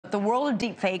Look, the world of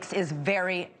deepfakes is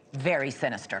very, very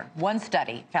sinister. One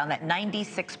study found that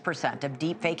 96% of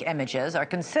deepfake images are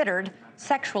considered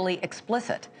sexually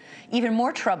explicit. Even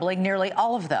more troubling, nearly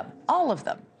all of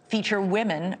them, feature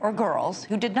women or girls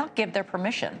who did not give their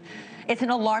permission. It's an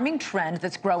alarming trend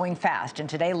that's growing fast, and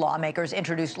today lawmakers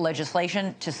introduced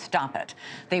legislation to stop it.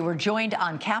 They were joined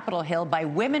on Capitol Hill by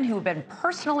women who have been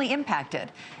personally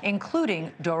impacted,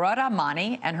 including Francesca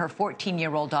Mani and her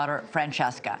 14-year-old daughter,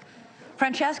 Francesca.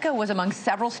 Francesca was among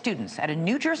several students at a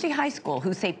New Jersey high school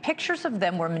who say pictures of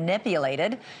them were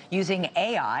manipulated using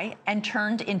AI and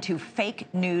turned into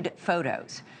fake nude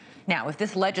photos. Now, if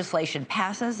this legislation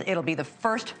passes, it'll be the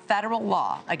first federal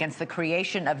law against the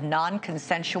creation of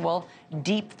non-consensual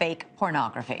deepfake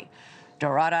pornography.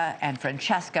 Dorota and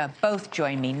Francesca both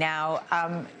join me now.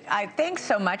 Thanks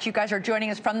so much. You guys are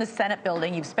joining us from the Senate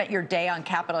building. You've spent your day on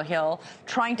Capitol Hill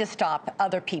trying to stop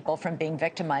other people from being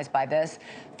victimized by this.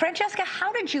 Francesca,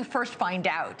 how did you first find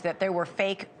out that there were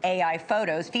fake AI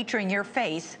photos featuring your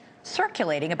face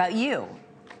circulating about you?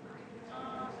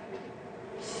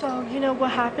 So,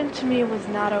 what happened to me was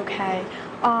not okay.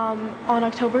 On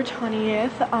October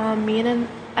 20th, me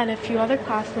and a few other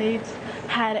classmates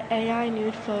had AI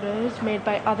nude photos made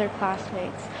by other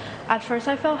classmates. At first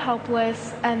I felt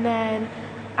helpless, and then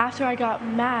after I got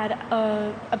mad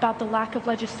about the lack of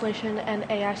legislation and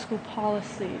AI school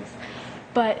policies.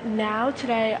 But now,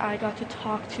 today, I got to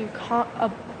talk to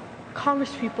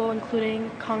congresspeople, including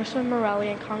Congressman Morelli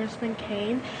and Congressman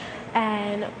Kane,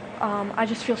 and I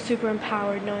just feel super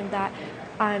empowered knowing that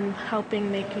I'm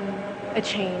helping making a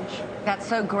change. That's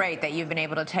so great that you've been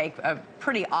able to take a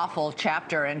pretty awful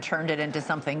chapter and turned it into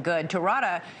something good.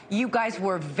 Dorota, you guys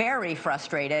were very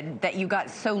frustrated that you got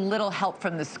so little help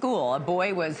from the school. A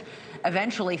boy was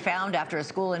eventually found after a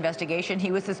school investigation.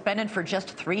 He was suspended for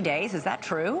just 3 days. Is that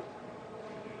true?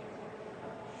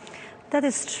 That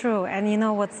is true.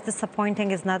 And what's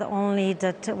disappointing is not only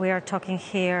that we are talking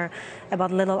here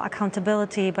about little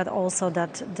accountability, but also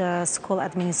that the school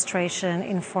administration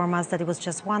informed us that it was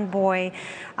just one boy.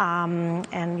 And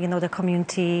the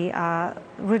community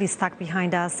really stuck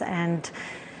behind us and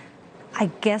I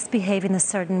guess behave in a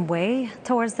certain way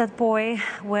towards that boy,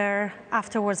 where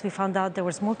afterwards we found out there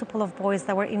was multiple of boys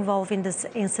that were involved in this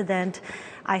incident.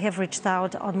 I have reached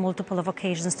out on multiple of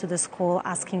occasions to the school,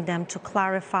 asking them to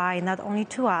clarify not only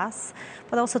to us,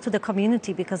 but also to the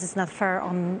community, because it's not fair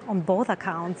on both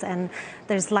accounts, and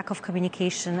there's lack of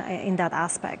communication in that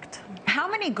aspect. How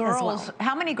many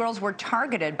girls were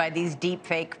targeted by these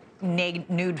deepfake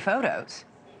nude photos?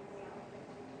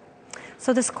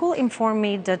 So the school informed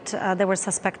me that there were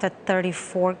suspected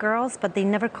 34 girls, but they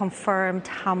never confirmed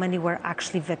how many were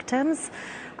actually victims.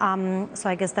 So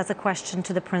I guess that's a question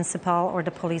to the principal or the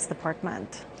police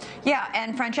department. Yeah,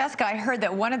 and Francesca, I heard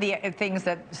that one of the things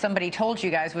that somebody told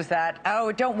you guys was that,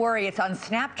 oh, don't worry, it's on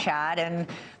Snapchat, and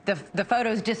the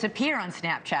photos disappear on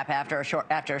Snapchat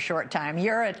after a short time.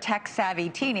 You're a tech-savvy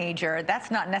teenager. That's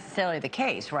not necessarily the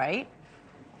case, right?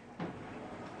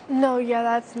 No, yeah,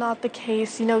 that's not the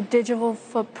case. Digital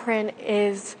footprint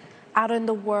is out in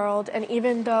the world, and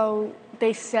even though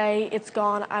they say it's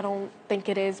gone, I don't think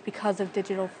it is because of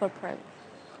digital footprint.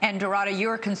 And Dorota,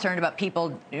 you're concerned about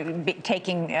people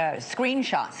taking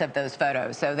screenshots of those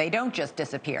photos, so they don't just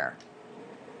disappear.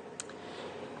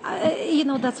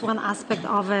 That's one aspect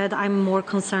of it. I'm more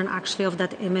concerned actually of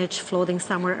that image floating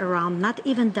somewhere around. Not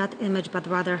even that image, but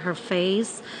rather her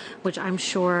face, which I'm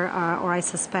sure, or I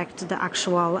suspect the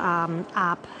actual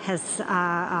app has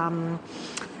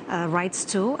rights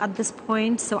to at this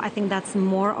point. So I think that's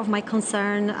more of my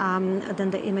concern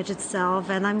than the image itself.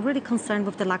 And I'm really concerned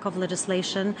with the lack of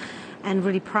legislation, and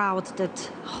really proud that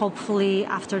hopefully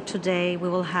after today we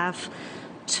will have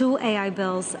 2 AI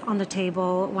bills on the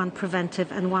table, one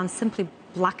preventive and one simply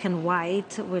black and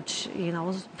white, which,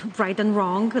 right and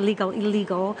wrong, legal,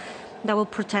 illegal, that will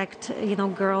protect,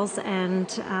 girls and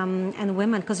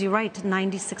women. Because you're right,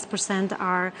 96%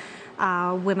 are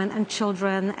women and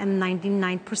children, and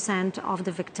 99% of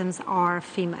the victims are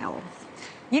female.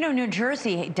 New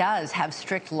Jersey does have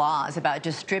strict laws about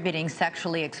distributing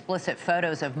sexually explicit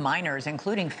photos of minors,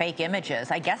 including fake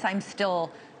images. I guess I'm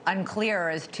still unclear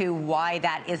as to why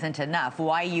that isn't enough,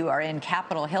 why you are in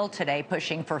Capitol Hill today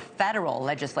pushing for federal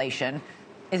legislation.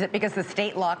 Is it because the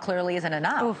state law clearly isn't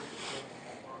enough?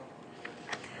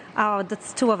 Oh,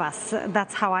 that's 2 of us.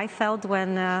 That's how I felt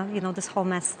when, this whole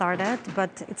mess started.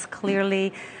 But it's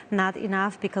clearly not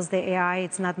enough because the AI,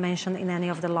 it's not mentioned in any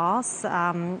of the laws.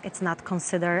 It's not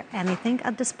considered anything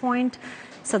at this point.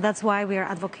 So that's why we are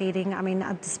advocating. I mean,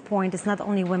 at this point, it's not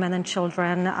only women and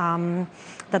children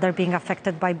that are being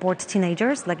affected by bored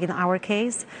teenagers, like in our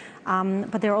case,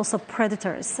 but there are also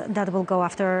predators that will go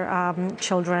after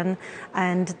children,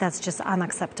 and that's just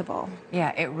unacceptable.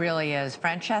 Yeah, it really is.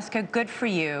 Francesca, good for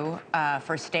you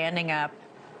for standing up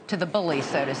to the bully,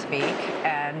 so to speak,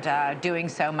 and doing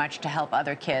so much to help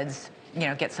other kids,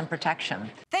 get some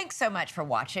protection. Thanks so much for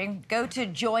watching. Go to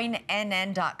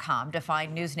joinnn.com to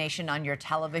find NewsNation on your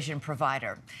television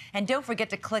provider. And don't forget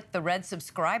to click the red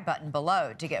subscribe button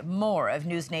below to get more of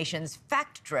NewsNation's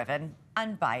fact-driven,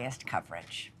 unbiased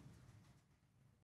coverage.